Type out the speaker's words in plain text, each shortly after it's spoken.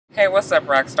Hey, what's up,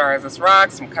 rock stars? It's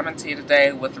Rox. I'm coming to you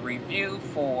today with a review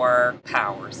for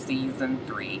Power Season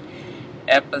 3,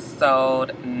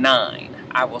 Episode 9.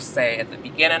 I will say at the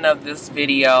beginning of this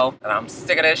video that I'm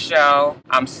sick of this show.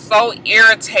 I'm so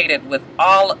irritated with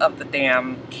all of the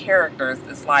damn characters.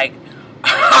 It's like,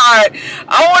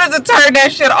 I wanted to turn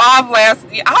that shit off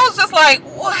I was just like,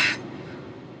 what?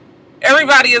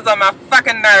 Everybody is on my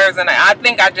fucking nerves, and I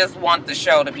think I just want the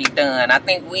show to be done. I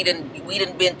think we didn't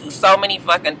been through so many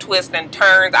fucking twists and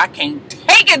turns. I can't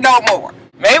take it no more.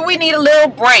 Maybe we need a little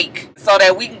break so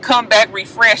that we can come back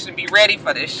refreshed and be ready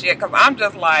for this shit. Because I'm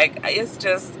just like, it's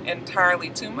just entirely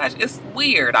too much. It's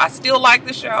weird. I still like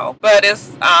the show, but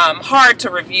it's hard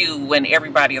to review when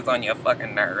everybody is on your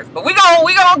fucking nerves. But we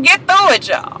gonna get through it,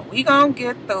 y'all. We gonna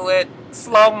get through it.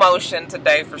 Slow motion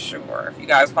today for sure. If you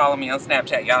guys follow me on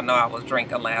Snapchat, y'all know I was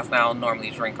drinking last night. I don't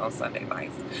normally drink on Sunday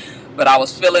nights, but I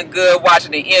was feeling good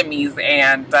watching the Emmys,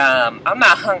 and I'm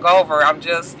not hungover. I'm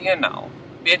just,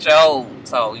 bitch old,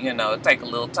 so it take a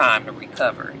little time to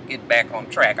recover and get back on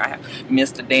track. I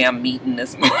missed a damn meeting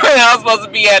this morning. I was supposed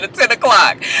to be at 10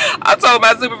 o'clock. I told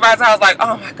my supervisor, I was like,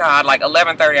 oh my god, like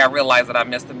 11:30 I realized that I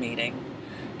missed a meeting,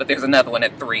 but there's another one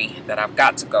at 3 that I've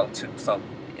got to go to. So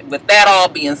with that all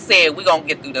being said, we're gonna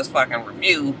get through this fucking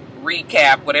review,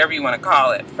 recap, whatever you want to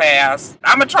call it, fast.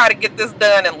 I'm gonna try to get this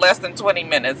done in less than 20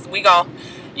 minutes.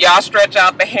 Y'all stretch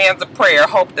out the hands of prayer,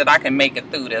 hope that I can make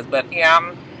it through this. But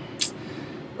yeah,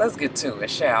 let's get to it,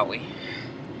 shall we?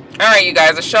 Alright, you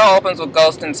guys, the show opens with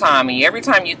Ghost and Tommy. Every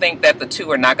time you think that the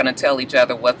two are not going to tell each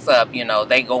other what's up,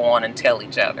 they go on and tell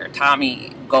each other.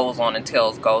 Tommy goes on and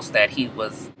tells Ghost that he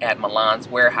was at Milan's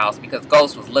warehouse because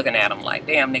Ghost was looking at him like,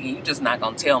 damn, nigga, you just not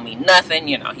going to tell me nothing.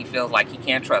 He feels like he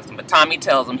can't trust him. But Tommy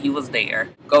tells him he was there.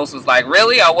 Ghost was like,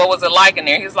 really? Oh, what was it like in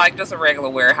there? He's like, just a regular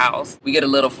warehouse. We get a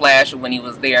little flash of when he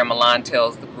was there. Milan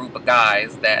tells the group of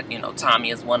guys that,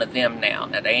 Tommy is one of them now.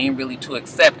 Now, they ain't really too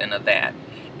accepting of that.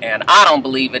 And I don't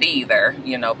believe it either,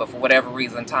 but for whatever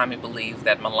reason, Tommy believes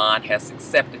that Milan has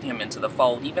accepted him into the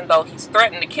fold, even though he's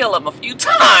threatened to kill him a few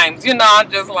times.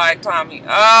 I'm just like, Tommy,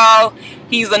 oh,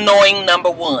 he's annoying number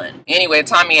one. Anyway,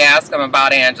 Tommy asks him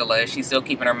about Angela. Is she still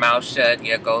keeping her mouth shut?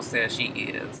 Yeah, Ghost says she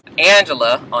is.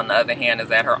 Angela, on the other hand,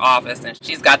 is at her office, and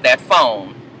she's got that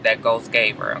phone that Ghost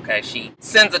gave her, okay? She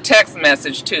sends a text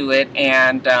message to it,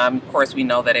 and of course we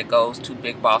know that it goes to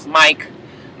Big Boss Mike.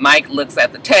 Mike looks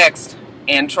at the text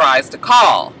and tries to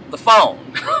call the phone,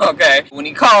 okay? When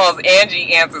he calls,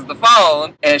 Angie answers the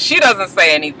phone, and she doesn't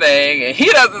say anything, and he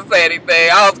doesn't say anything.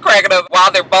 I was cracking up.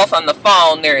 While they're both on the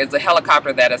phone, there is a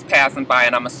helicopter that is passing by,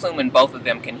 and I'm assuming both of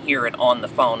them can hear it on the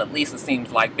phone. At least it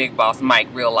seems like Big Boss Mike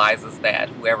realizes that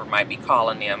whoever might be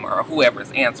calling him, or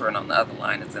whoever's answering on the other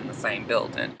line, is in the same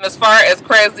building. As far as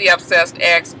Crazy Obsessed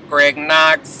ex, Greg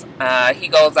Knox, he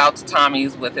goes out to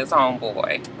Tommy's with his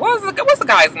homeboy. What's the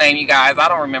guy's name, you guys? I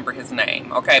don't remember his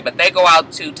name, okay? But they go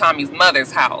out to Tommy's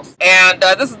mother's house, and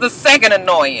this is the second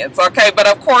annoyance, okay? But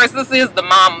of course, this is the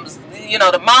mom's,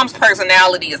 the mom's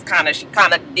personality is kind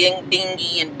of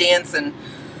dingy and dense, and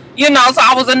so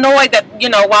I was annoyed that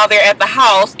while they're at the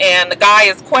house and the guy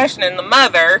is questioning the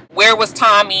mother, where was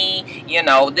Tommy,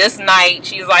 this night?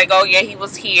 She's like, oh yeah, he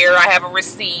was here, I have a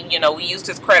receipt, we used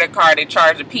his credit card to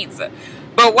charge a pizza.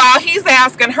 But while he's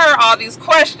asking her all these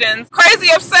questions, Crazy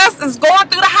Obsessed is going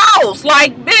through the house.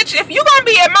 Like, bitch, if you're going to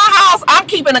be at my house, I'm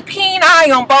keeping a keen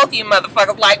eye on both of you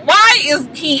motherfuckers. Like, why is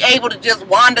he able to just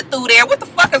wander through there? What the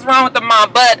fuck is wrong with the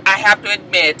mom? But I have to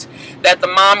admit that the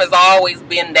mom has always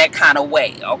been that kind of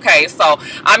way, okay? So,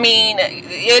 I mean,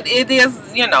 it is,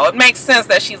 it makes sense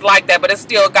that she's like that, but it's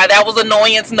still, that was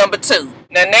annoyance number 2.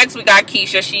 Now, next we got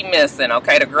Keisha. She missing,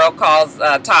 okay? The girl calls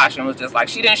Tasha and was just like,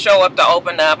 she didn't show up to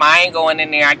open up. I ain't going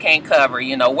in there. I can't cover.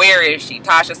 Where is she?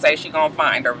 Tasha says she gonna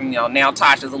find her. Now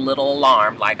Tasha's a little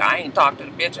alarmed. Like, I ain't talked to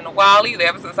the bitch in a while either,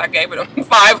 ever since I gave her them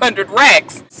 500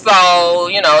 racks. So,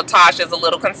 Tasha's a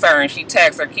little concerned. She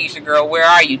texts her, Keisha, girl, where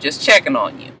are you? Just checking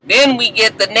on you. Then we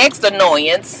get the next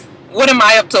annoyance. What am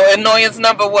I up to? Annoyance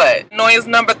number what? Annoyance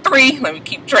number 3? Let me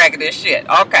keep track of this shit.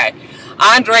 Okay.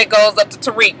 Andre goes up to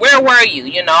Tariq. Where were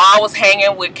you? I was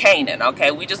hanging with Kanan, okay?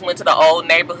 We just went to the old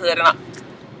neighborhood, and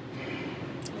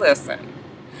listen,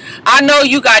 I know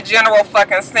you got general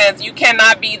fucking sense. You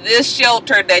cannot be this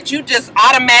sheltered that you just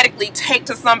automatically take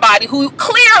to somebody who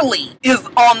clearly is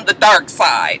on the dark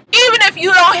side. Even if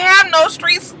you don't have no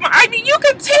streets, I mean, you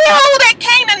can tell that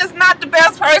Kanan is not the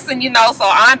best person, So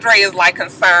Andre is like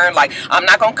concerned, like, I'm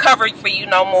not gonna cover for you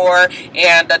no more.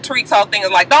 And Tariq's whole thing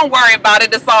is like, don't worry about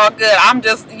it, it's all good. I'm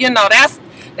just,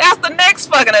 that's the next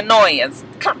fucking annoyance.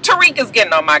 Tariq is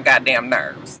getting on my goddamn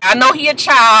nerves. I know he a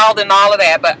child and all of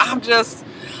that, but I'm just,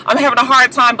 I'm having a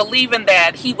hard time believing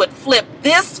that he would flip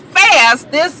this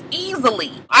fast, this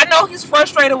easily. I know he's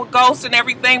frustrated with Ghost and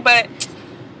everything, but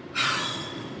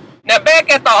now back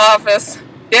at the office,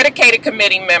 dedicated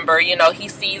committee member, you know, he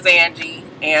sees Angie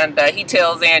and he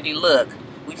tells Angie, look,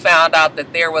 we found out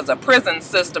that there was a prison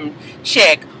system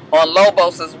check on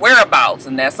Lobos's whereabouts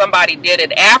and that somebody did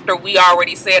it after we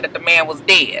already said that the man was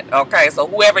dead. Okay, so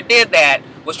whoever did that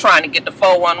was trying to get the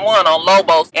 411 on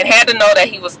Lobos and had to know that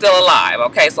he was still alive.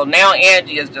 Okay, so now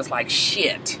Angie is just like,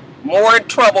 shit, more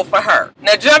trouble for her.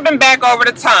 Now jumping back over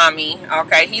to Tommy,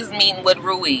 okay, he's meeting with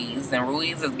Ruiz and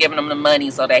Ruiz is giving him the money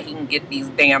so that he can get these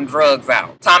damn drugs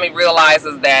out. Tommy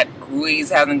realizes that Ruiz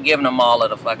hasn't given him all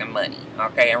of the fucking money.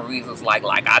 Okay, and Ruiz was like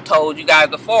I told you guys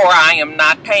before, I am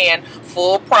not paying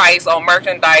full price on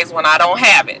merchandise when I don't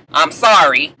have it. I'm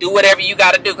sorry. Do whatever you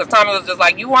got to do. Because Tommy was just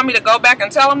like, you want me to go back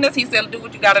and tell him this? He said, do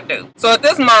what you got to do. So at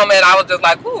this moment, I was just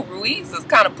like, ooh, Ruiz is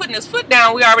kind of putting his foot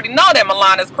down. We already know that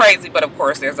Milan is crazy, but of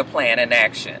course there's a plan in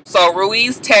action. So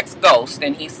Ruiz texts Ghost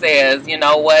and he says, you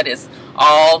know what, it's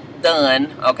all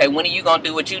done. Okay, when are you gonna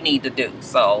do what you need to do?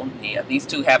 So yeah, these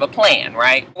two have a plan,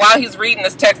 right? While he's reading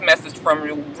this text message from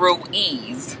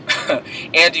Ruiz,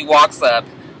 Angie walks up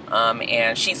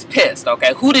and she's pissed.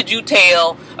 Okay, who did you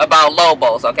tell about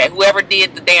Lobos? Okay, whoever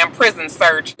did the damn prison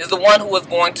search is the one who was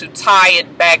going to tie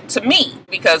it back to me,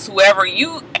 because whoever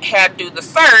you had do the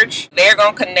search, they're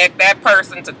gonna connect that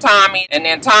person to Tommy, and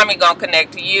then Tommy gonna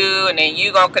connect to you, and then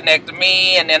you gonna connect to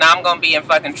me, and then I'm gonna be in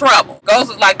fucking trouble. Ghost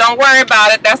is like, don't worry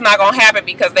about it, that's not gonna happen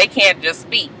because they can't just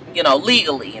speak, you know,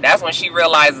 legally. And that's when she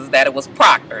realizes that it was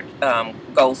Proctor,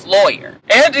 Ghost's lawyer.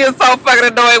 Angie is so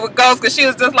fucking annoyed with Ghost because she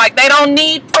was just like, they don't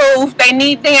need proof, they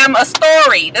need damn a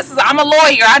story. I'm a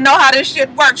lawyer, I know how this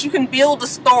shit works. You can build a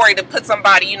story to put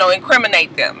somebody, you know,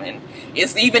 incriminate them, and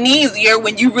it's even easier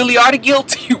when you really are the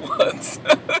guilty ones.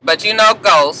 But you know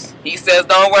Ghost, he says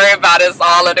don't worry about it, it's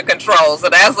all under control. So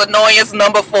that's annoyance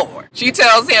number 4. She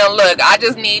tells him, look, I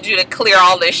just need you to clear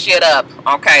all this shit up,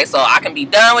 okay, so I can be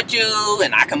done with you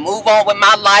and I can move on with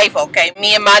my life, okay?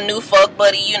 Me and my new fuck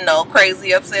buddy, you know,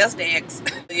 crazy obsessed ex.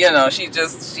 You know,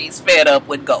 she's fed up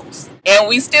with Ghost. And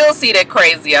we still see that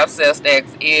crazy obsessed ex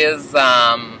is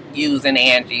using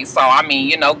Angie. So I mean,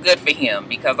 you know, good for him,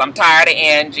 because I'm tired of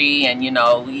Angie, and you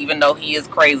know, even though he is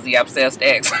crazy obsessed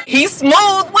ex, he's smooth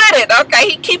with it.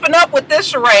 Okay, he keeping up with this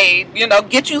charade, you know,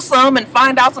 get you some and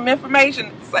find out some information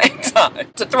at the same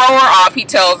time. To throw her off, he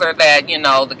tells her that, you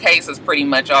know, the case is pretty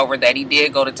much over, that he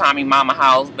did go to Tommy Mama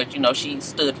house, but you know, she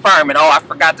stood firm. And oh, I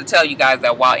forgot to tell you guys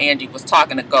that while Angie was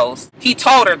talking to Ghost, he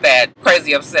told her that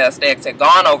crazy obsessed ex had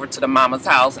gone over to the mama's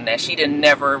house and that she didn't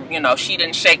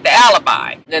shake the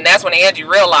alibi. And that's when Angie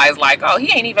realized, like, oh,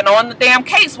 he ain't even on the damn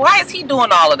case. Why is he doing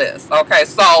all of this? Okay,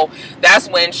 so that's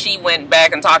when she went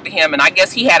back and talked to him, and I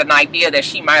guess he had an idea that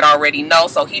she might already know,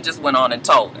 so he just went on and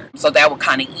told her. So that would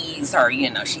kind of ease her,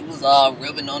 you know. She was all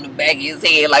rubbing on the back of his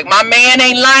head, like, my man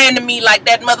ain't lying to me like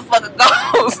that motherfucker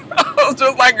goes. I was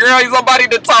just like, girl, he's somebody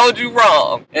that told you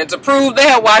wrong. And to prove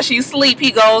that, while she's asleep,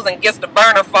 he goes and gets the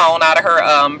burner phone out of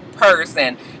her purse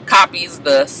and copies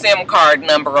the SIM card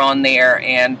number on there,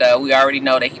 and we already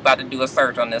know that he about to do a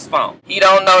search on this phone. He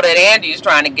don't know that Angie's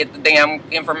trying to get the damn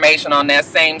information on that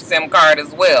same SIM card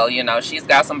as well. You know, she's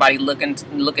got somebody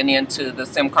looking into the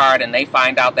SIM card, and they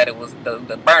find out that it was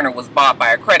the burner was bought by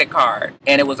a credit card,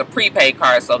 and it was a prepaid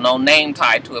card, so no name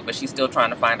tied to it, but she's still trying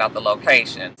to find out the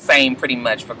location. Same pretty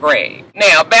much for Greg.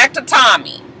 Now back to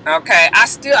Tommy. Okay,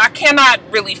 I cannot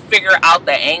really figure out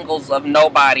the angles of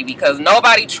nobody, because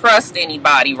nobody trusts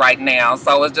anybody right now.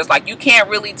 So it's just like, you can't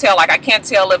really tell. Like, I can't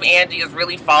tell if Angie is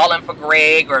really falling for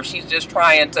Greg or if she's just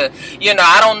trying to, you know,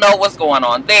 I don't know what's going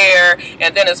on there.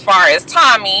 And then as far as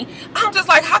Tommy, I'm just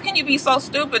like, how can you be so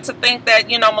stupid to think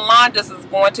that, you know, Milan just is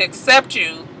going to accept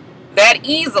you that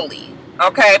easily?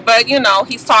 Okay, but you know,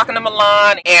 he's talking to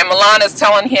Milan, and Milan is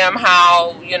telling him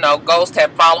how, you know, Ghost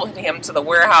had followed him to the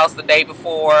warehouse the day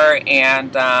before,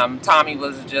 and Tommy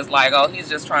was just like, oh, he's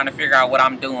just trying to figure out what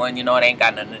I'm doing, you know, it ain't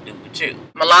got nothing to do with you.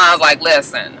 Milan's like,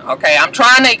 listen, okay, I'm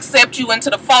trying to accept you into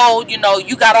the fold, you know,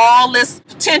 you got all this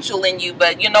potential in you,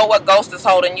 but you know what, Ghost is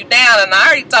holding you down, and I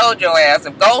already told your ass,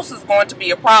 if Ghost is going to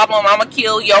be a problem, I'm gonna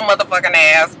kill your motherfucking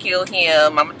ass, kill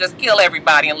him, I'm gonna just kill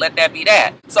everybody and let that be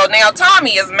that. So now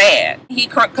Tommy is mad. He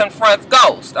confronts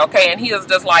Ghost, okay, and he is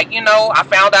just like, you know, I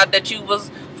found out that you was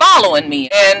following me.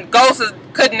 And Ghost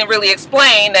couldn't really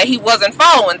explain that he wasn't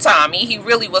following Tommy. He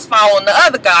really was following the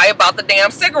other guy about the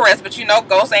damn cigarettes. But you know,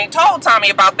 Ghost ain't told Tommy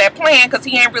about that plan because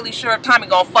he ain't really sure if Tommy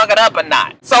gonna fuck it up or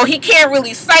not. So he can't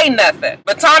really say nothing.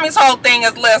 But Tommy's whole thing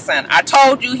is, listen, I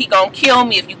told you he gonna kill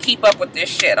me if you keep up with this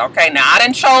shit, okay? Now, I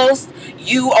done chose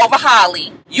you over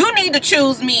Holly. You need to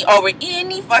choose me over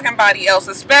any fucking body else,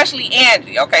 especially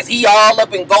Angie, okay? So he all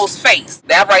up in Ghost's face.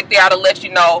 That right there ought to let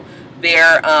you know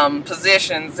their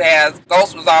positions, as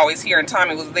Ghost was always here and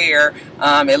Tommy was there.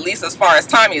 At least as far as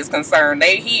Tommy is concerned,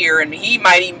 they here and he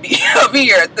might even be up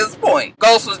here at this point.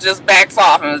 Ghost was just backs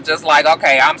off and was just like,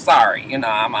 okay, I'm sorry, you know,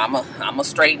 I'm a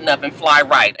straighten up and fly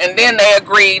right. And then they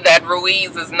agreed that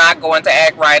Ruiz is not going to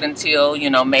act right until,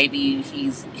 you know, maybe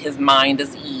his mind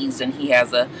is eased and he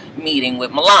has a meeting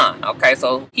with Milan. Okay,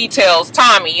 so he tells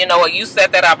Tommy, you know what, you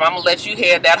set that up, I'm gonna let you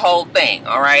head that whole thing,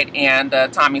 all right? And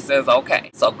Tommy says okay.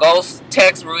 So Ghost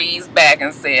texts Ruiz back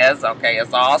and says, okay,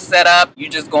 it's all set up, you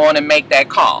just go on and make that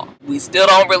call. We still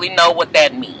don't really know what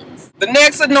that means. The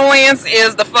next annoyance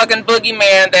is the fucking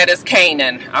boogeyman that is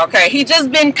Kanan. Okay, he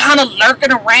just been kind of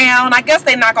lurking around. I guess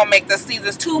they're not gonna make this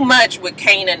season too much with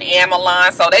Kanan and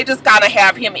Milan, so they just gotta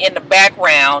have him in the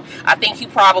background. I think he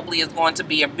probably is going to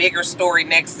be a bigger story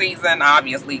next season,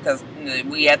 obviously, because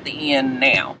we at the end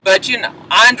now. But you know,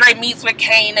 Andre meets with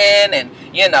Kanan and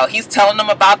you know, he's telling them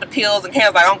about the pills and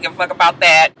Kanan's like, I don't give a fuck about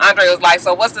that. Andre was like,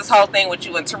 so what's this whole thing with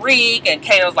you and Tariq? And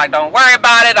Kanan was like, don't worry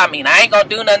about it. I mean, I ain't gonna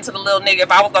do nothing to the little nigga.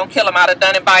 If I was gonna kill him, I'd have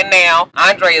done it by now.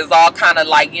 Andre is all kind of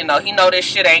like, you know, he know this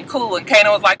shit ain't cool. And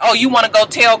Kanan was like, oh, you want to go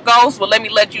tell Ghost? Well, let me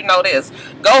let you know this.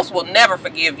 Ghost will never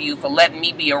forgive you for letting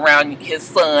me be around his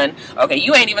son. Okay,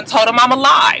 you ain't even told him I'm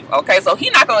alive. Okay, so he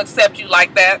not gonna accept you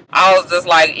like that. I was just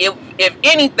like, if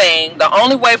anything, the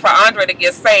only way for Andre to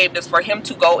get saved is for him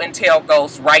to go and tell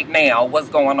Ghost right now what's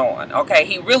going on. Okay,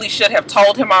 he really should have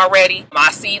told him already.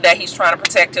 I see that he's trying to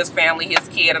protect his family, his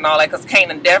kid and all that, because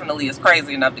Kanan definitely is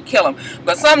crazy enough to kill him.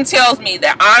 But something tells me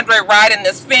that Andre riding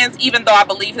this fence, even though I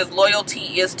believe his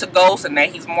loyalty is to Ghost and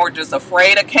that he's more just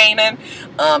afraid of Kanan,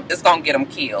 it's gonna get him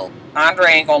killed.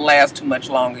 Andre ain't gonna last too much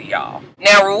longer, y'all.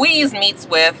 Now, Ruiz meets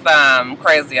with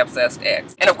Crazy Obsessed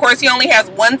X. And of course, he only has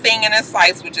one thing in his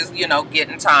sights, which is, you know,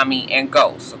 getting Tommy and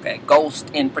Ghost, okay? Ghost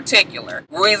in particular.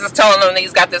 Ruiz is telling him that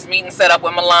he's got this meeting set up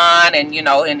with Milan, and, you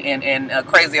know, and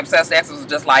Crazy Obsessed X was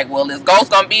just like, well, is Ghost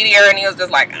gonna be there? And he was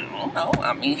just like, I don't know.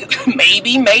 I mean,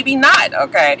 maybe not,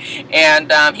 okay?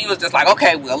 And he was just like,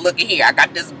 okay, well, look at here. I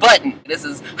got this button. This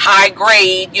is high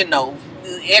grade, you know,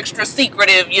 extra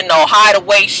secretive, you know,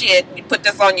 hideaway shit. You put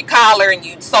this on your collar and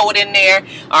you sew it in there,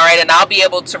 all right, and I'll be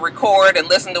able to record and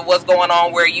listen to what's going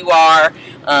on where you are,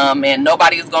 and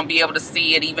nobody's gonna be able to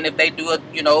see it. Even if they do a,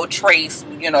 you know, trace,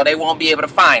 you know, they won't be able to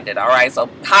find it, all right? So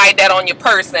hide that on your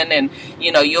person and,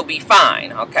 you know, you'll be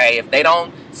fine, okay? If they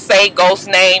don't say Ghost's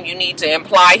name, you need to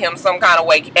imply him some kind of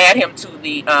way, add him to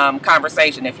the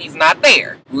conversation if he's not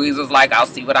there. Ruiz was like, I'll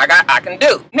see what I can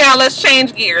do. Now let's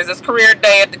change gears. It's career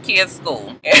day at the kids'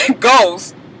 school, and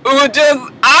Ghost,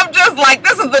 I'm just like,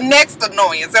 this is the next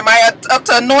annoyance. Am I up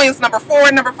to annoyance number 4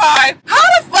 and number 5? How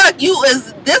the fuck you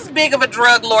is this big of a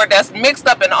drug lord that's mixed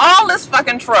up in all this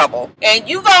fucking trouble, and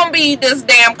you gonna be this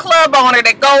damn club owner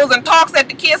that goes and talks at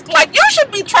the kids? Like, you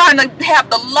should be trying to have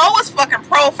the lowest fucking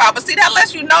profile. But see, that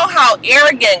lets you know how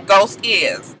arrogant Ghost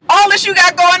is. All this you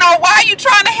got going on, why are you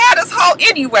trying to have this whole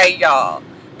anyway, y'all?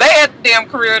 They had the damn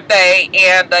career day,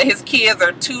 and his kids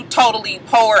are two totally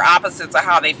polar opposites of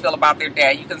how they feel about their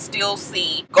dad. You can still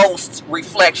see Ghost's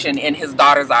reflection in his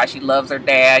daughter's eye. She loves her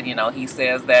dad. You know, he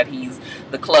says that he's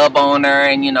the club owner,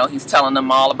 and, you know, he's telling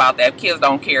them all about that. Kids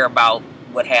don't care about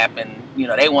what happened. You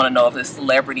know, they want to know if there's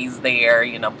celebrities there,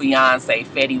 you know, Beyonce,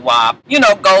 Fetty Wap. You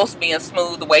know, Ghost being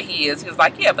smooth the way he is. He's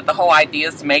like, yeah, but the whole idea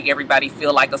is to make everybody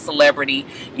feel like a celebrity,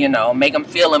 you know, make them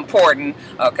feel important.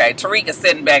 Okay, Tariq is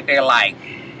sitting back there like,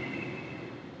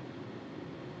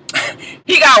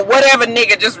 he got whatever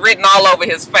nigga just written all over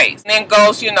his face. And then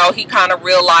Ghost, you know, he kind of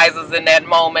realizes in that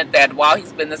moment that while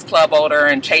he's been this club owner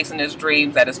and chasing his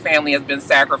dreams, that his family has been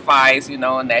sacrificed, you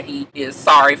know, and that he is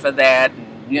sorry for that. And,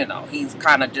 you know, he's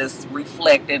kind of just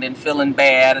reflecting and feeling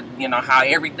bad, you know, how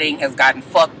everything has gotten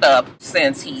fucked up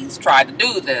since he's tried to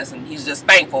do this, and he's just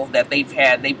thankful that they've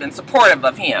been supportive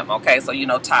of him. Okay, so, you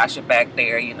know, Tasha back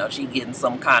there, you know, she getting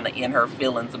some kind of in her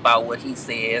feelings about what he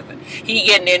says, and he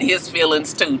getting in his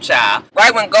feelings too, child.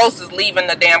 Right when Ghost is leaving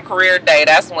the damn career day,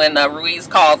 that's when Ruiz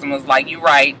calls him and was like, you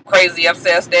right, Crazy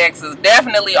Obsessed X is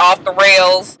definitely off the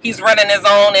rails. He's running his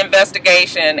own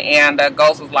investigation, and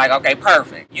Ghost was like, okay,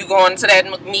 perfect. You going to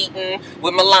that meeting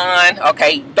with Milan,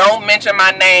 okay, don't mention my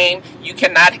name. You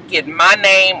cannot get my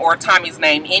name or Tommy's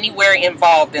name anywhere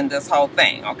involved in this whole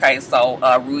thing. Okay, so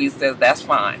Ruiz says that's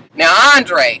fine. Now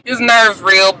Andre, his nerves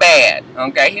real bad.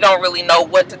 Okay, he don't really know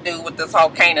what to do with this whole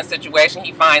Kanan situation.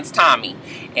 He finds Tommy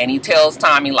and he tells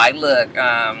Tommy, like, look,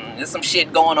 there's some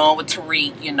shit going on with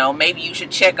Tariq, you know, maybe you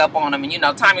should check up on him. And, you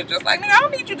know, Tommy's just like, I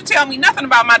don't need you to tell me nothing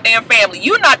about my damn family.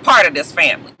 You're not part of this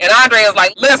family. And Andre is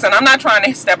like, listen, I'm not trying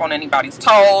to step on anybody's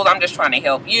toes. I'm just trying to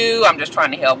help you. I'm just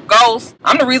trying to help Ghost.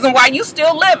 I'm the reason why you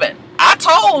still living. I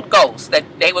told Ghost that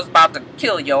they was about to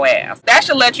kill your ass. That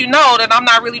should let you know that I'm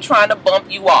not really trying to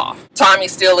bump you off.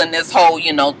 Tommy's still in this whole,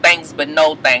 you know, thanks but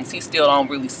no thanks. He still don't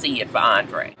really see it for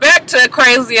Andre. Back to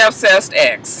Crazy Obsessed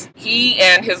X. He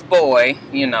and his boy,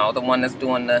 you know, the one that's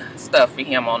doing the stuff for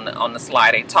him on the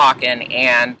slide, they talking,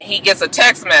 and he gets a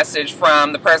text message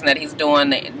from the person that he's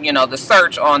doing, you know, the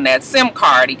search on that SIM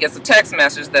card. He gets a text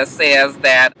message that says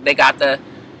that they got the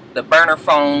burner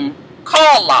phone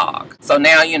call log. So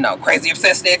now, you know, Crazy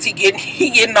Obsessed X, he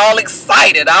getting all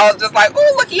excited. I was just like,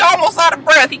 oh, look, he almost out of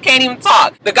breath. He can't even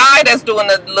talk. The guy that's doing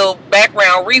the little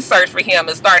background research for him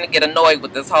is starting to get annoyed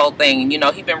with this whole thing. And, you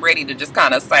know, he been ready to just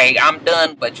kind of say, I'm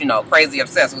done. But, you know, Crazy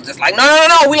Obsessed was just like,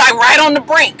 no, we like right on the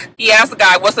brink. He asked the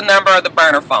guy, what's the number of the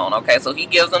burner phone? Okay, so he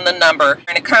gives him the number,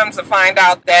 and it comes to find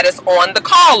out that it's on the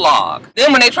call log.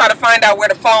 Then when they try to find out where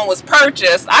the phone was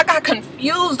purchased, I got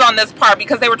confused on this part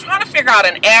because they were trying to figure out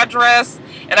an address.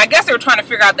 And I guess they were trying to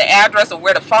figure out the address of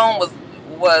where the phone was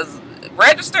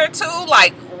registered to,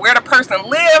 like where the person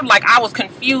lived. Like, I was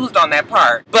confused on that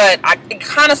part. But it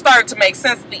kind of started to make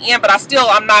sense at the end, but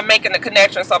I'm not making the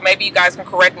connection, so maybe you guys can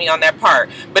correct me on that part.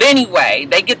 But anyway,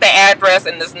 they get the address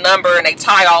and this number, and they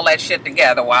tie all that shit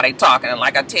together while they talking. And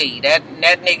like I tell you, that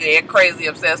nigga, that Crazy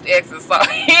Obsessed X, is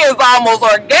he is almost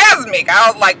orgasmic.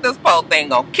 I was like, this poor thing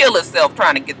gonna kill itself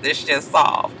trying to get this shit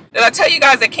solved. Did I tell you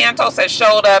guys that Cantos had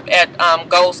showed up at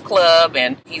Ghost Club,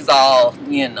 and he's all,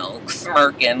 you know,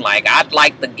 smirking like, I'd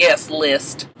like the guest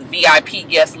list, the VIP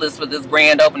guest list for this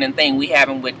grand opening thing we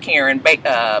having with Karen what's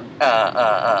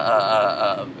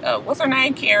her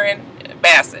name? Karen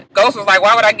Bassett. Ghost was like,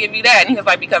 why would I give you that? And he was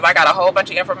like, because I got a whole bunch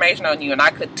of information on you and I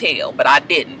could tell, but I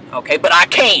didn't. Okay, but I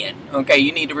can. Okay,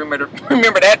 you need to remember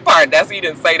that part. He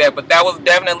didn't say that, but that was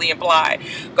definitely implied.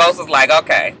 Ghost was like,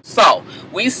 okay. So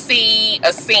we see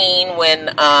a scene when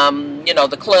you know,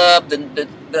 the club, the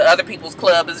other people's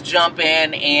club is jumping,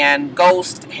 and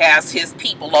Ghost has his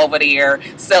people over there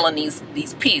selling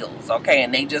these pills, okay,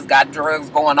 and they just got drugs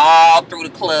going all through the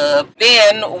club.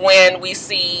 Then when we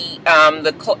see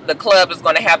the club is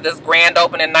going to have this grand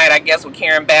opening night, I guess, with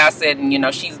Karen Bassett, and, you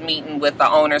know, she's meeting with the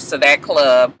owners to that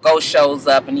club. Ghost shows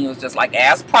up, and he was just like,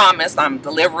 as promised, I'm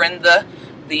delivering the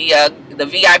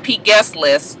VIP guest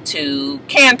list to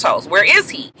Cantos. Where is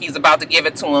he? He's about to give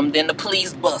it to him. Then the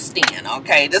police bust in.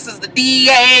 Okay, this is the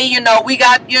DEA. You know, we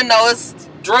got, you know, it's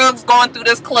drugs going through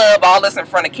this club. All this in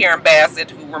front of Karen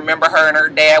Bassett, who, remember, her and her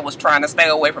dad was trying to stay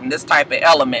away from this type of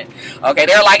element. Okay,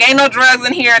 they're like, ain't no drugs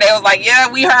in here. They was like,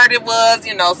 yeah, we heard it was,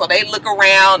 you know. So they look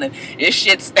around, and this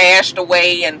shit stashed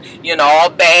away, and, you know,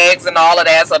 all bags and all of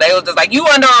that. So they was just like, you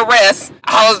under arrest.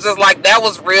 I was just like, that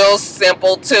was real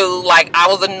simple too. Like, I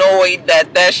was annoyed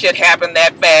that shit happened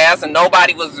that fast, and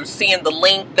nobody was seeing the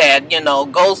link that, you know,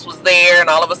 Ghost was there, and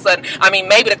all of a sudden, I mean,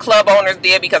 maybe the club owners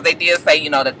did, because they did say, you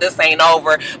know, that this ain't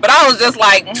over. But I was just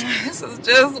like, this is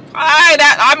just,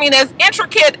 I mean, as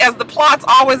intricate as the plots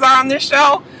always are on this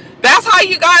show, that's how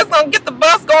you guys gonna get the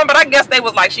bus going. But I guess they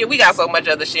was like, shit, we got so much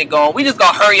other shit going, we just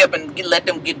gonna hurry up and let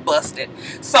them get busted.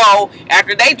 So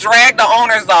after they dragged the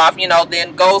owners off, you know,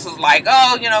 then Ghost was like,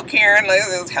 oh, you know, Karen,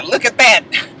 look at that.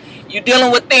 You're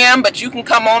dealing with them, but you can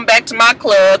come on back to my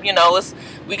club, you know,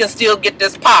 we can still get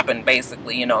this popping,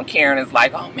 basically, you know. And Karen is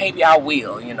like, oh, maybe I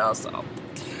will, you know. So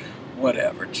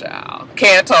whatever, child.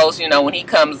 Cantos, you know, when he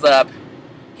comes up,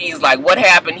 he's like, what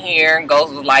happened here? And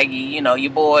Ghost was like, you know,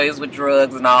 your boys with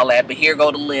drugs and all that, but here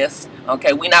go the list.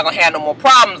 Okay, we're not going to have no more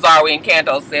problems, are we? And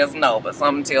Cantos says no, but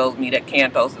something tells me that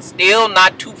Cantos is still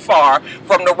not too far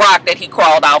from the rock that he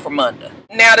crawled out from under.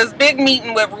 Now, this big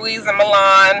meeting with Ruiz and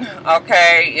Milan,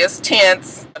 okay, it's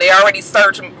tense. They already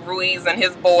searched Ruiz and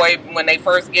his boy when they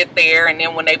first get there, and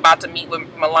then when they about to meet with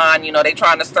Milan, you know, they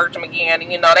trying to search him again,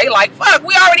 and, you know, they like, fuck,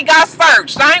 we already got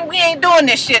searched. We ain't doing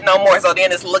this shit no more. So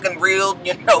then it's looking real,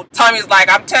 you know. Tommy's like,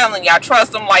 I'm telling you, I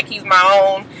trust him like he's my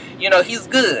own, you know, he's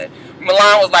good.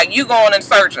 Milan was like, you go on and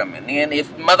search him, and then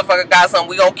if motherfucker got something,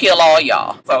 we gonna kill all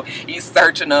y'all. So he's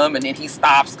searching him, and then he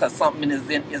stops because something is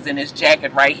in his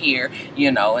jacket right here,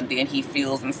 you know, and then he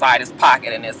feels inside his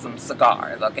pocket and there's some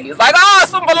cigars. Okay, he's like, oh,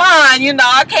 some Milan, you know,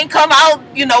 I can't come out,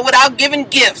 you know, without giving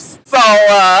gifts. So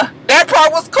that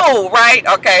part was cool, right?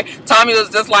 Okay, Tommy was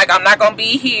just like, I'm not gonna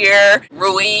be here.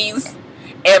 Ruiz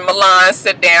and Milan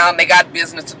sit down, they got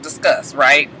business to discuss,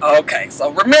 right? Okay,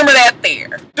 so remember that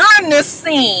there. During this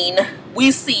scene,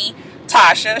 we see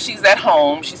Tasha. She's at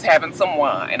home, she's having some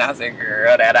wine. I said,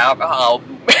 girl, that alcohol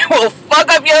will fuck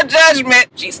up your judgment.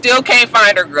 She still can't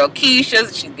find her girl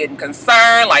Keisha. She's getting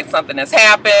concerned, like something has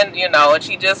happened, you know, and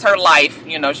she just, her life,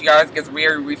 you know, she always gets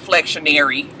very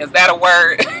reflectionary. Is that a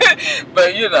word?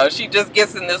 But, you know, she just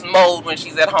gets in this mode when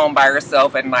she's at home by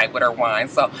herself at night with her wine.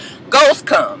 So Ghost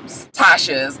comes.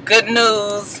 Tasha's good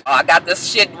news. I got this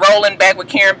shit rolling back with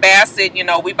Karen Bassett. You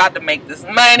know, we about to make this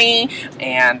money,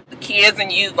 and the kids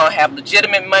and you gonna have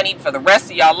legitimate money for the rest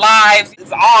of your lives.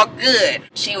 It's all good.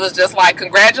 She was just like,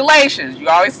 congratulations. You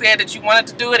always said that you wanted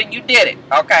to do it and you did it.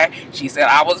 Okay. She said,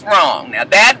 I was wrong. Now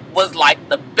that was like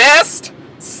the best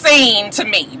scene to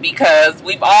me, because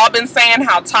we've all been saying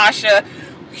how Tasha,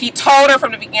 he told her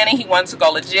from the beginning he wanted to go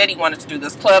legit, he wanted to do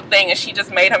this club thing, and she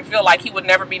just made him feel like he would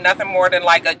never be nothing more than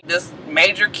like this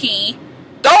major key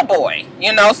doughboy,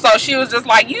 you know. So she was just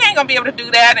like, you ain't gonna be able to do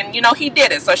that, and you know, he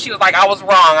did it. So she was like, I was wrong.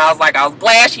 I was like, I was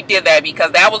glad she did that,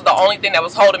 because that was the only thing that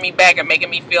was holding me back and making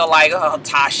me feel like, oh,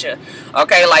 Tasha,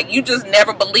 okay, like you just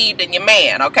never believed in your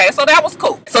man. Okay, so that was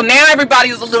cool. So now everybody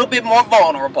is a little bit more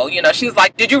vulnerable, you know. She was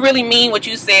like, did you really mean what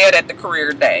you said at the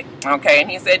career day? Okay,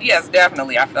 and he said, yes,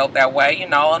 definitely, I felt that way, you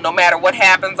know. No matter what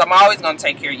happens, I'm always gonna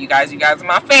take care of you guys. You guys are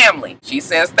my family. She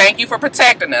says, thank you for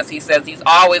protecting us. He says he's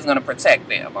always gonna protect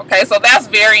them. Okay, so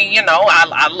that's very, you know,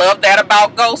 I love that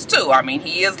about Ghost too. I mean,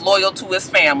 he is loyal to his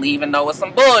family, even though it's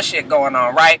some bullshit going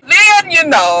on, right? Then, you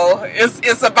know,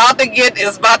 it's about to get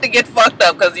fucked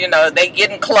up, because, you know, they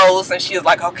getting close, and she's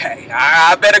like, okay,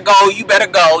 I better go, you better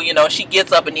go. You know, she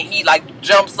gets up, and then he like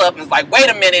jumps up and is like, wait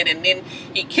a minute, and then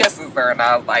he kisses her, and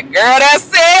I was like, girl,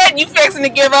 that's it, you fixing to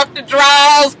give up the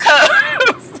draws,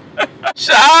 cuz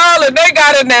child, and they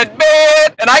got in that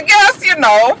bed. And I guess, you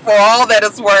know, for all that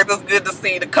it's worth, it's good to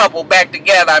see the couple back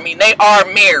together. I mean, they are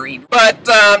married. But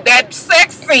that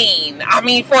sex scene, I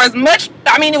mean, for as much,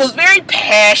 I mean, it was very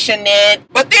passionate,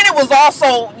 but then it was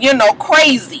also, you know,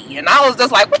 crazy. And I was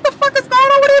just like, what the fuck is going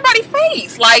on with everybody's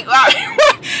face? Like,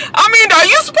 I mean, are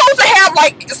you supposed to have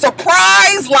like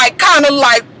surprise, like kind of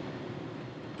like,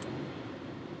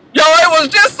 yo, it was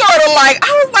just sort of like,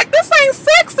 I was like, this ain't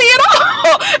sexy at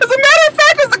all. As a matter of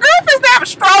fact, as the girl fixed to have a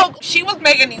stroke, she was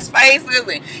making these faces,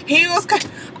 and he was,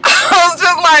 I was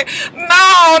just like,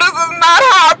 no, this is not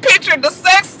how I pictured the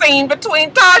sex scene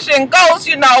between Tasha and Ghost.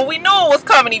 You know, we knew it was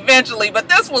coming eventually, but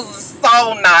this was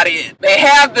so not it. They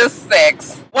have this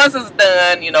sex. Once it's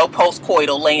done, you know,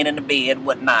 post-coital, laying in the bed,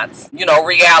 whatnots, you know,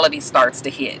 reality starts to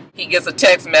hit. He gets a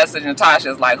text message, and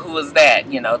Tasha's like, who is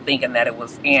that? You know, thinking that it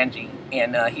was Angie.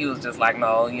 And he was just like,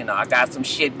 no, you know, I got some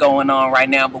shit going on right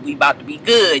now, but we about to be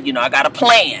good. You know, I got a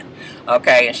plan.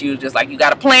 Okay, and she was just like, you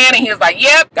got a plan? And he was like,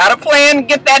 yep, got a plan to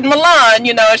get that Milan,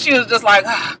 you know. And she was just like,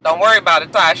 oh, don't worry about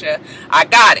it, Tasha, I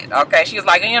got it. Okay, she was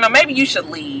like, you know, maybe you should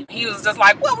leave. He was just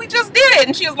like, well, we just did it.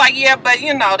 And she was like, yeah, but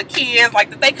you know, the kids, like,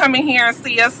 did they come in here and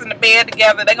see us in the bed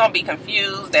together? They're gonna be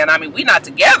confused. And I mean, we not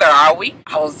together, are we?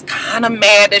 I was kind of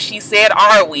mad that she said,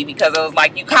 are we? Because it was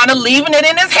like, you kind of leaving it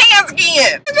in his hands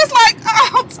again. It's just like,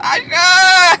 oh,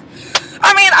 Tasha.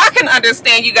 I mean, I can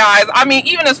understand you guys. I mean,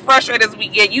 even as frustrated as we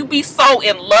get, you be so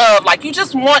in love. Like, you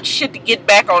just want shit to get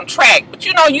back on track. But,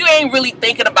 you know, you ain't really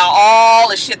thinking about all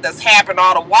the shit that's happened,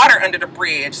 all the water under the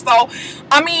bridge. So,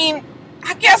 I mean,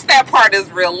 I guess that part is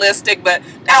realistic. But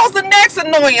that was the next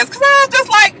annoyance. Because I was just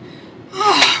like,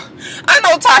 oh, I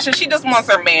know Tasha, she just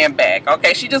wants her man back,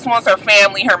 okay? She just wants her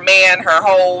family, her man, her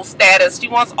whole status. She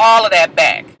wants all of that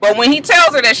back. But when he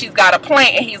tells her that she's got a plan,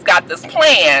 and he's got this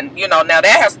plan, you know, now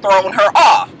that has thrown her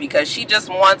off, because she just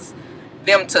wants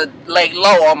them to lay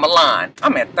low on Milan.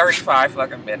 I'm at 35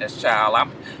 fucking minutes, child.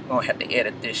 I'm gonna have to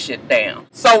edit this shit down.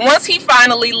 So once he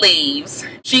finally leaves,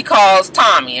 she calls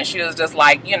Tommy, and she was just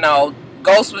like, you know,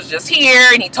 Ghost was just here,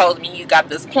 and he told me he got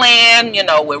this plan, you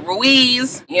know, with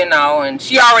Ruiz, you know, and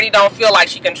she already don't feel like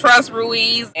she can trust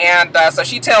Ruiz, and so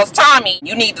she tells Tommy,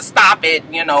 you need to stop it,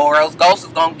 you know, or else Ghost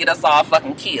is gonna get us all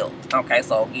fucking killed. Okay,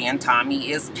 so again, Tommy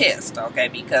is pissed, okay,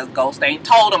 because Ghost ain't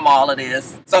told him all of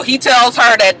this. So he tells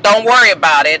her that, don't worry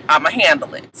about it, I'ma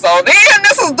handle it. So then,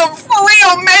 this is the for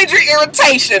real major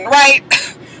irritation, right?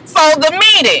 So the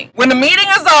meeting, when the meeting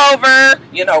is over,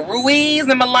 you know, Ruiz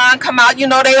and Milan come out, you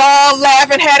know, they all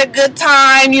laughing, had a good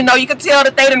time, you know, you could tell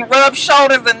that they didn't rub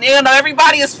shoulders, and you know,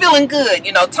 everybody is feeling good.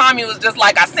 You know, Tommy was just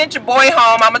like, I sent your boy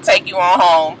home, I'm gonna take you on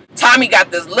home. Tommy got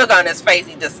this look on his face,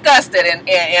 he disgusted,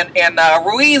 and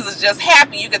Ruiz is just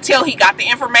happy. You could tell he got the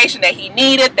information that he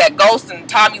needed, that Ghost and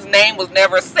Tommy's name was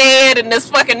never said in this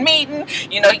fucking meeting.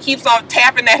 You know, he keeps on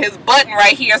tapping at his button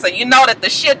right here, so you know that the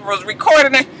shit was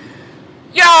recording.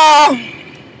 Y'all,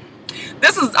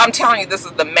 this is, I'm telling you, this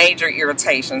is the major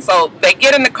irritation. So they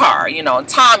get in the car, you know, and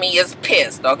Tommy is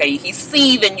pissed, okay? He's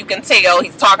seething, you can tell.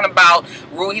 He's talking about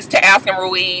Ruiz, asking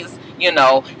Ruiz, you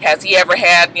know, has he ever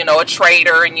had, you know, a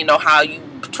traitor, and you know how you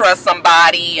trust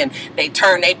somebody and they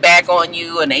turn their back on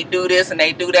you and they do this and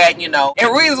they do that, you know. And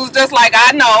Ruiz was just like,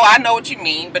 I know what you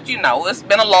mean, but you know, it's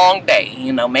been a long day,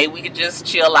 you know, maybe we could just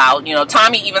chill out. You know,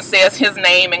 Tommy even says his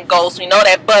name in Ghost. We know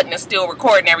that button is still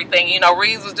recording everything. You know,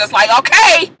 Ruiz was just like,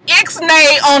 okay,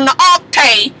 ixnay on the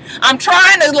octave. I'm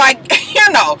trying to, like, you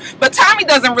know, but Tommy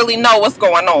doesn't really know what's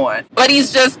going on, but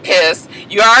he's just pissed.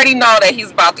 You already know that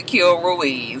he's about to kill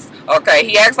Ruiz. Okay,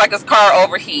 he acts like his car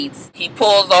overheats. He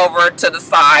pulls over to the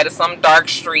side of some dark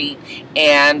street,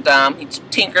 and he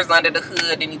tinkers under the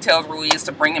hood, and he tells Ruiz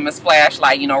to bring him his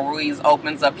flashlight. You know, Ruiz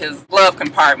opens up his glove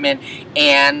compartment,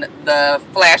 and the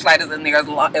flashlight is in there as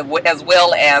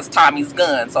well as Tommy's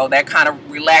gun. So that kind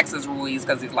of relaxes Ruiz,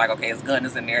 because he's like, okay, his gun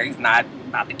is in there. He's not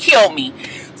about to kill me.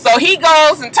 So he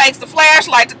goes and takes the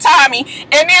flashlight to Tommy,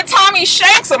 and then Tommy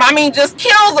shakes him. I mean, just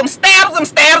kills him, stabs him,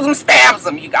 stabs him, stabs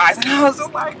him, you guys. And I was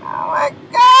just like, oh my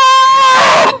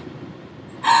God,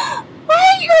 why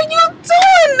are you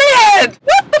doing that?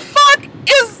 What the fuck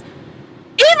is,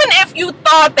 even if you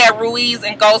thought that Ruiz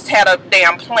and Ghost had a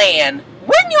damn plan,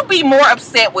 wouldn't you be more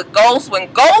upset with Ghost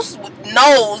when Ghost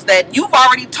knows that you've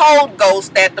already told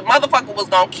Ghost that the motherfucker was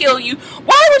gonna kill you?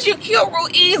 Why would you kill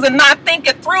Ruiz and not think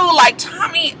it through? Like,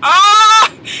 Tommy,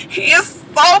 he is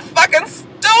so fucking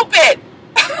stupid.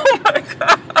 Oh my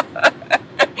God.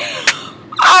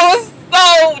 I was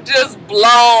so just blown.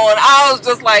 I was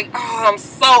just like, oh, I'm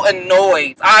so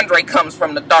annoyed. Andre comes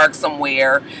from the dark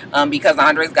somewhere, because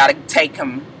Andre's got to take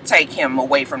him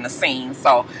away from the scene.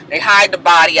 So they hide the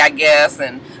body, I guess,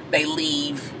 and they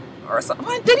leave or something.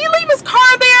 Did he leave his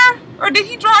car there, or did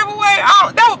he drive away?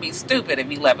 That would be stupid if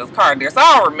he left his car there. So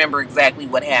I don't remember exactly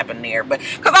what happened there, but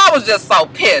because I was just so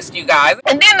pissed, you guys.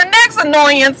 And then the next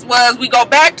annoyance was, we go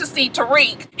back to see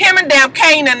Tariq. Him and damn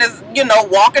Kanan is, you know,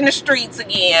 walking the streets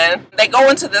again. They go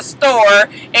into the store,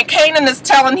 and Kanan is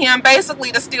telling him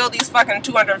basically to steal these fucking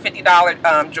 $250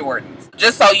 Jordans,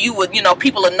 just so you would, you know,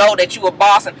 people would know that you were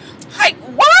bossing. Like,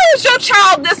 why is your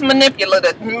child this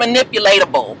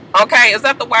manipulatable? Okay, is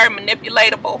that the word,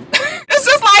 manipulatable? It's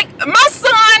just like, my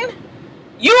son,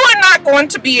 you are not going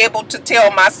to be able to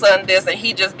tell my son this and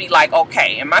he just be like,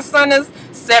 okay. And my son is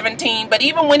 17, but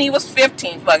even when he was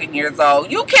 15 fucking years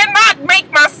old, you cannot make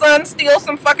my son steal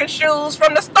some fucking shoes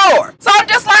from the store. So I'm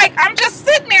just like, I'm just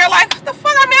sitting there like, what the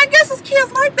fuck? I mean, I guess it's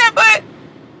kids like that, but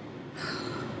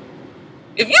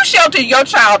if you shelter your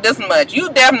child this much,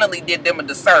 you definitely did them a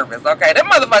disservice, okay? Them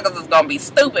motherfuckers is gonna be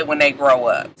stupid when they grow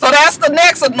up. So that's the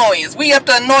next annoyance. We up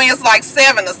to annoyance like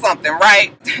 7 or something,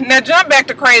 right? Now jump back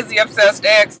to Crazy Obsessed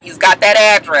X. He's got that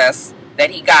address that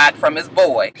he got from his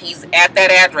boy. He's at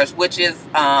that address, which is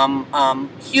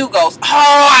Hugo's.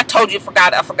 Oh, I told you,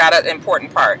 I forgot an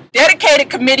important part. Dedicated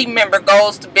committee member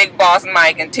goes to Big Boss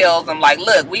Mike and tells him, like,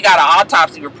 look, we got an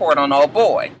autopsy report on old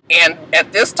boy. And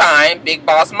at this time, Big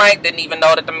Boss Mike didn't even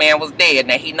know that the man was dead.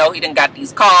 Now he know he done got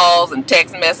these calls and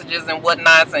text messages and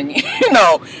whatnots, and you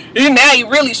know, now he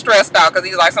really stressed out because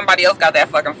he's like, somebody else got that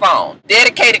fucking phone.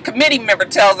 Dedicated committee member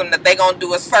tells him that they gonna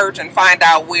do a search and find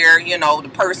out where, you know, the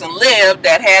person lived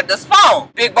that had this phone.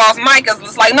 Big Boss Mike is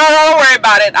just like, no, don't worry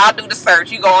about it. I'll do the search.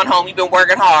 You going home. You've been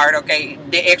working hard. Okay,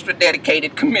 the extra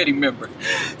dedicated committee member.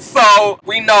 So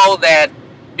we know that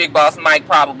Big Boss Mike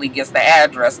probably gets the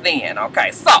address then.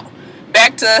 Okay, so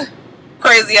back to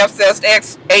Crazy Obsessed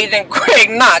X Agent Greg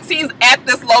Knox. He's at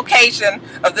this location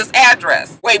of this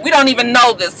address. Wait, we don't even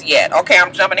know this yet. Okay,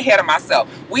 I'm jumping ahead of myself.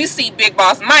 We see Big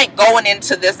Boss Mike going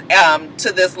into this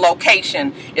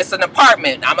location. It's an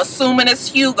apartment. I'm assuming it's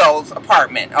Hugo's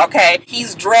apartment. Okay,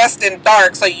 he's dressed in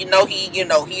dark, so he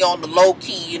on the low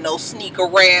key, sneak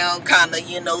around, kind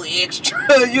of,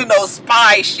 extra,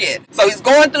 spy shit. So he's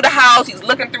going through the house. He's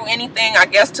looking through anything, I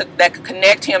guess, that could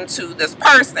connect him to this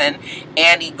person,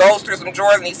 and he goes through some some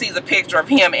drawers and he sees a picture of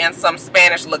him and some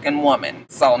Spanish looking woman.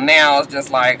 So now it's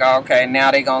just like, okay,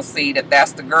 now they gonna see that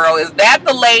that's the girl. Is that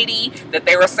the lady that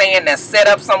they were saying that's set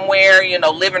up somewhere, you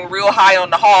know, living real high on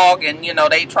the hog, and you know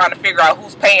they trying to figure out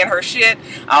who's paying her shit?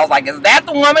 I was like, is that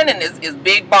the woman? And is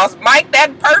Big Boss Mike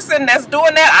that person that's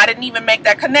doing that? I didn't even make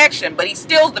that connection, but he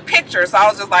steals the picture, so I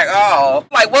was just like, oh,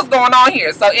 like what's going on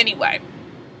here? So anyway,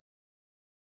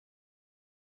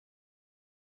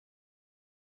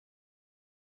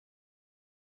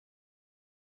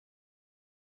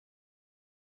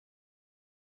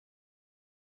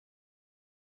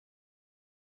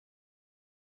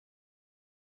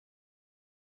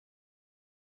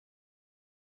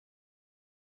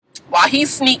 while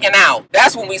he's sneaking out,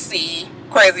 that's when we see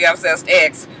Crazy Obsessed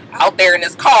X out there in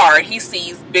his car, and he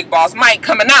sees Big Boss Mike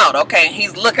coming out, okay, and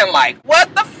he's looking like,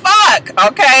 what the fuck,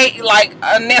 okay, like,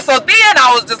 and then, so then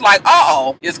I was just like,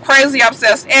 uh-oh, is Crazy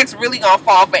Obsessed X really gonna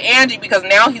fall for Angie? Because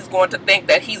now he's going to think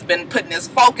that he's been putting his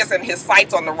focus and his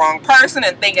sights on the wrong person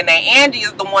and thinking that Angie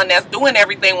is the one that's doing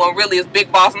everything when really it's Big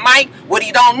Boss Mike. What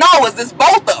he don't know is it's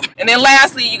both of them. And then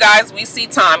lastly, you guys, we see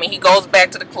Tommy. He goes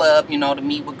back to the club, you know, to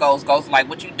meet with Ghost. Ghost like,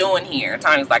 what you doing here?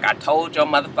 Tommy's like, I told your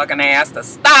motherfucking ass to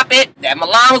stop it. That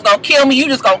Milan was gonna kill me. You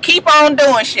just gonna keep on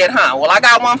doing shit, huh? Well, I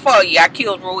got one for you. I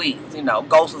killed Ruiz. You know,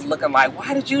 Ghost is looking like,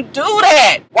 why did you do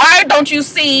that? Why don't you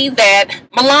see that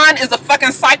Milan is a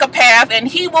fucking psychopath and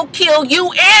he will kill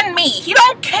you and me? He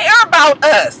don't care about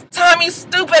us. Tommy's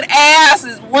stupid ass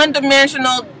is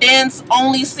one-dimensional, dense,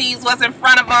 only sees what's in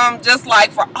front of him, just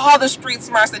like for all the street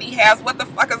smarts that he has. What the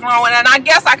fuck is wrong with it? And I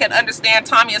guess I can understand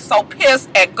Tommy is so pissed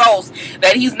at Ghost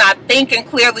that he's not thinking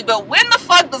clearly, but when the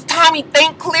fuck does Tommy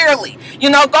think clearly? You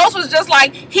know, Ghost was just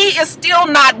like, he is still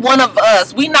not one of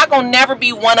us. We not gonna never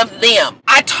be one of them.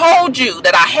 I told you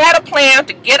that I had a plan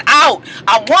to get out.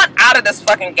 I want out of this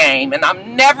fucking game, and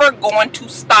I'm never going to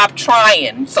stop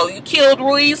trying. So you killed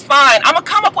Ruiz, fine. I'm gonna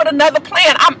come up with another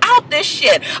plan. I'm out this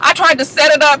shit. I tried to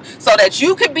set it up so that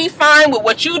you could be fine with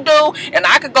what you do, and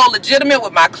I could go legitimate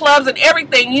with my clubs and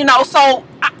everything, you know, so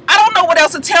I don't know what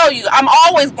else to tell you. I'm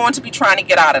always going to be trying to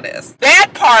get out of this.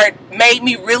 That part made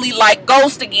me really like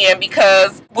Ghost again,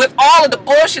 because with all of the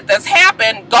bullshit that's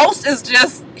happened, Ghost is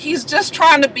just, he's just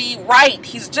trying to be right.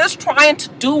 He's just trying to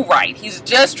do right. He's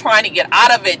just trying to get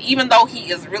out of it, even though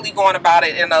he is really going about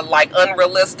it in a like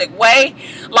unrealistic way.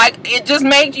 Like, it just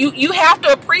makes you have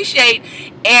to appreciate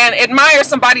and admire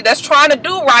somebody that's trying to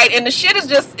do right, and the shit is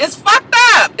just, it's fucked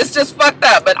up. It's just fucked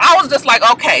up. But I was just like,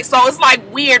 okay, so it's like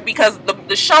weird because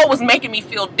the show was making me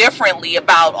feel differently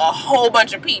about a whole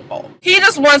bunch of people. He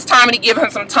just wants Tommy to give him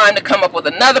some time to come up with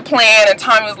another plan, and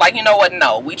Tommy was like, you know what,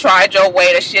 no, we tried your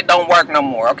way, that shit don't work no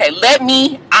more. Okay,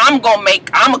 I'm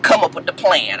gonna come up with the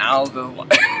plan. I was just like,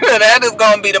 that is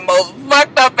gonna be the most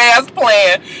fucked up ass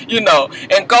plan, you know.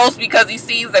 And Ghost, because he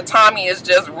sees that Tommy is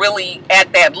just really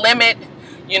at that limit,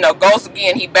 you know, Ghost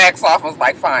again, he backs off and was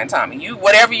like, fine, Tommy, you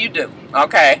whatever you do,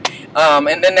 okay?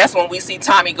 And then that's when we see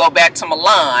Tommy go back to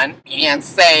Milan and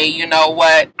say, you know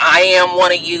what, I am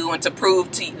one of you, and to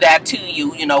prove that to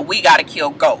you, you know, we got to kill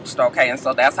Ghost, okay? And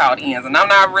so that's how it ends. And I'm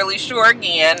not really sure,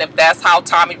 again, if that's how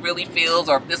Tommy really feels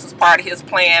or if this is part of his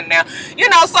plan now, you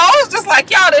know. So I was just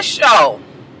like, y'all, this show,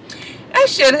 that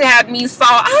shit had me so,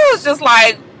 I was just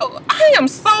like, oh, I am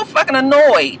so fucking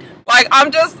annoyed. Like,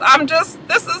 I'm just,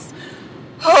 this is,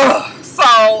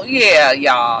 so yeah,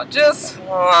 y'all, just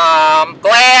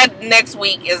glad next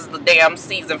week is the damn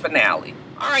season finale.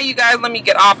 Alright, you guys, let me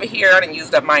get off of here. I done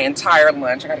used up my entire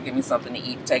lunch. I gotta give me something to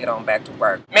eat and take it on back to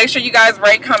work. Make sure you guys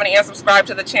rate, comment, and subscribe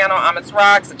to the channel. I'm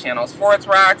itsrox. The channel is for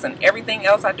itsrox, and everything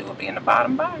else I do will be in the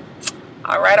bottom bar.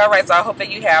 Alright, so I hope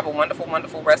that you have a wonderful,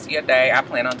 wonderful rest of your day. I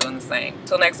plan on doing the same.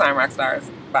 Till next time, rock stars.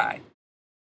 Bye.